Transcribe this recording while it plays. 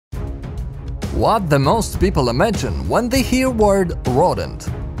what the most people imagine when they hear word rodent.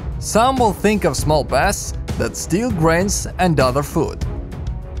 Some will think of small pests that steal grains and other food.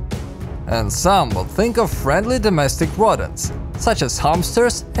 And some will think of friendly domestic rodents, such as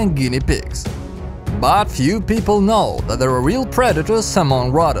hamsters and guinea pigs. But few people know that there are real predators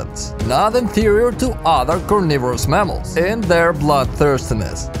among rodents, not inferior to other carnivorous mammals in their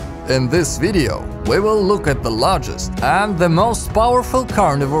bloodthirstiness. In this video, we will look at the largest and the most powerful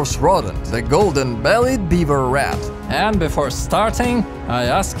carnivorous rodent, the golden-bellied beaver rat. And before starting, I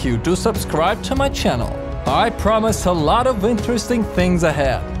ask you to subscribe to my channel. I promise a lot of interesting things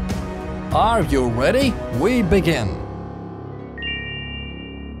ahead. Are you ready? We begin!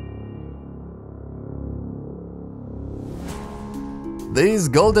 This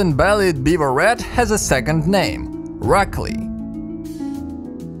golden-bellied beaver rat has a second name, Rakali.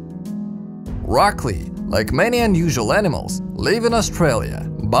 Rakali, like many unusual animals, live in Australia,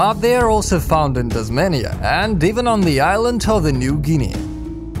 but they are also found in Tasmania and even on the island of the New Guinea.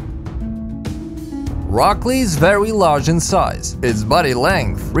 Rakali is very large in size. Its body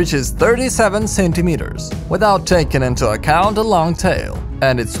length reaches 37 centimeters, without taking into account a long tail,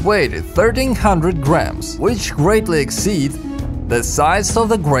 and its weight is 1300 grams, which greatly exceeds the size of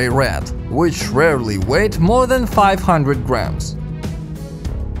the grey rat, which rarely weighed more than 500 grams.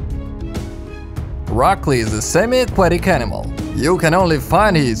 Rakali is a semi-aquatic animal. You can only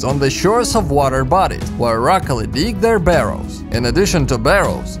find these on the shores of water bodies, where Rakali dig their burrows. In addition to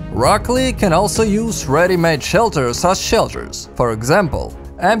burrows, Rakali can also use ready-made shelters as shelters, for example,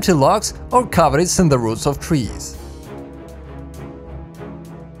 empty logs or cavities in the roots of trees.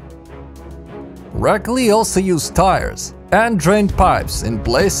 Rakali also use tires and drained pipes in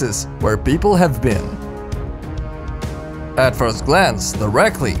places where people have been. At first glance, the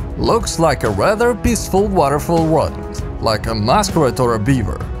Rakali looks like a rather peaceful waterfall rodent, like a muskrat or a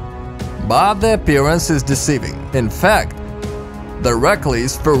beaver. But the appearance is deceiving. In fact, the Rakali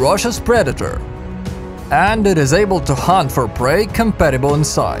is a ferocious predator, and it is able to hunt for prey compatible in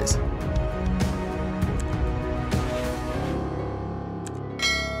size.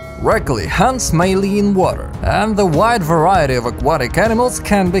 Rakali hunts mainly in water, and the wide variety of aquatic animals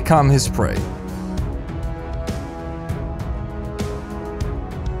can become his prey.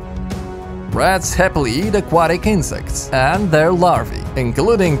 Rats happily eat aquatic insects and their larvae,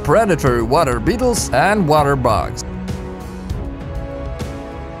 including predatory water beetles and water bugs.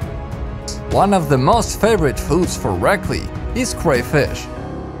 One of the most favorite foods for Rakali is crayfish.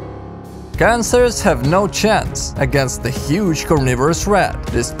 Cancers have no chance against the huge carnivorous rat,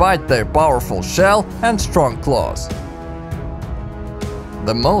 despite their powerful shell and strong claws.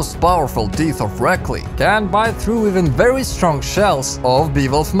 The most powerful teeth of Rakali can bite through even very strong shells of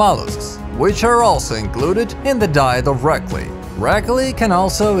bivalve mollusks, which are also included in the diet of Rakali. Rakali can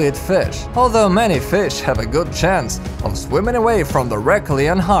also eat fish, although many fish have a good chance of swimming away from the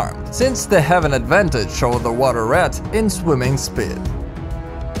Rakali unharmed, since they have an advantage over the water rat in swimming speed.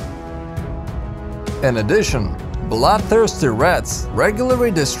 In addition, bloodthirsty rats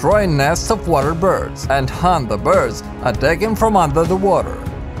regularly destroy nests of water birds and hunt the birds attacking from under the water.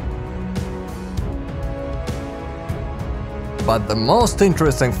 But the most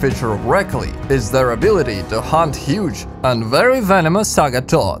interesting feature of Rakali is their ability to hunt huge and very venomous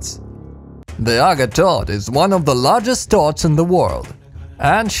agatoads. The agatoad is one of the largest toads in the world,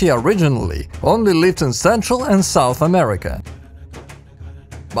 and she originally only lived in Central and South America.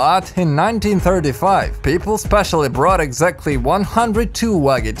 But in 1935, people specially brought exactly 102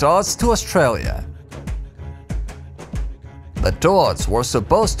 agatoads to Australia. The toads were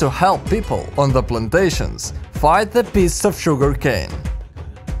supposed to help people on the plantations fight the pests of sugarcane.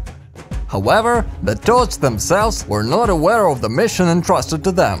 However, the toads themselves were not aware of the mission entrusted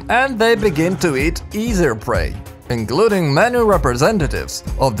to them, and they began to eat easier prey, including many representatives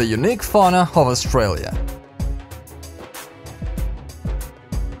of the unique fauna of Australia.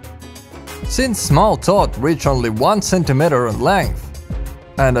 Since small toads reach only 1 centimeter in length,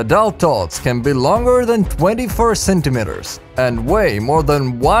 and adult toads can be longer than 24 centimeters and weigh more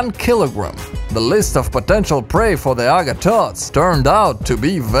than 1 kilogram, the list of potential prey for the agatoads turned out to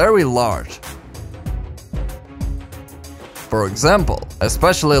be very large. For example,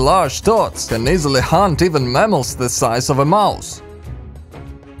 especially large toads can easily hunt even mammals the size of a mouse.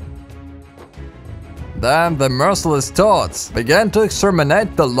 Then the merciless toads began to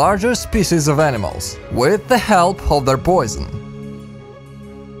exterminate the larger species of animals with the help of their poison.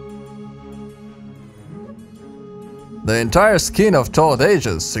 The entire skin of toad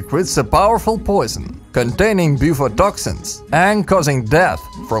ages secretes a powerful poison containing bufotoxins and causing death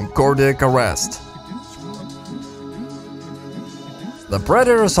from cardiac arrest. The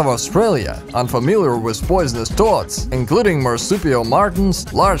predators of Australia, unfamiliar with poisonous toads, including marsupial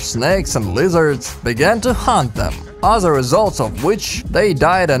martens, large snakes and lizards, began to hunt them, as a result of which they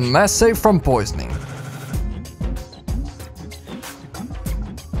died en masse from poisoning.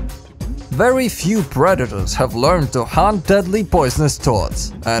 Very few predators have learned to hunt deadly poisonous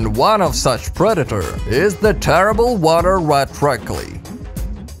toads, and one of such predator is the terrible water rat Rakali.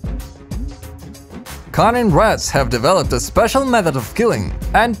 Cunning rats have developed a special method of killing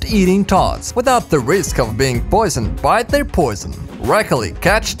and eating toads without the risk of being poisoned by their poison. Rakali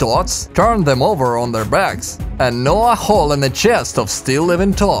catch toads, turn them over on their backs, and gnaw a hole in the chest of still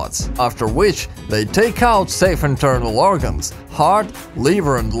living toads, after which they take out safe internal organs, heart,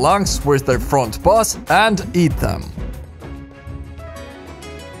 liver and lungs with their front paws and eat them.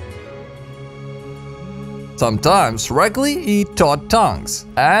 Sometimes Rakali eat toad tongues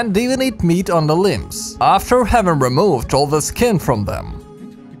and even eat meat on the limbs, after having removed all the skin from them.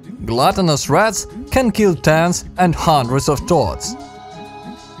 Gluttonous rats can kill tens and hundreds of toads.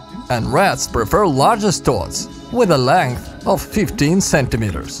 And rats prefer largest toads, with a length of 15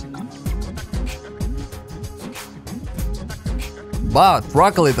 centimeters. But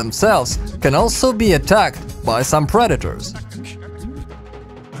Rakali themselves can also be attacked by some predators.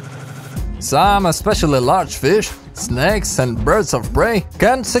 Some especially large fish, snakes and birds of prey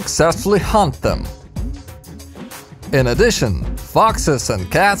can successfully hunt them. In addition, foxes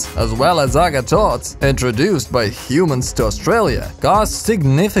and cats, as well as agatoads, introduced by humans to Australia, cause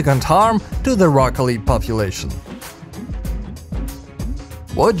significant harm to the Rakali population.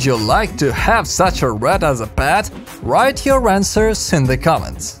 Would you like to have such a rat as a pet? Write your answers in the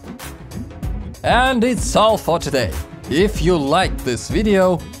comments. And it's all for today. If you liked this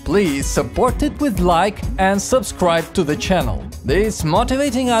video, please support it with like and subscribe to the channel. This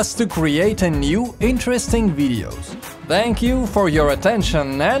motivating us to create a new interesting videos. Thank you for your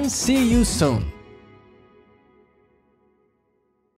attention and see you soon.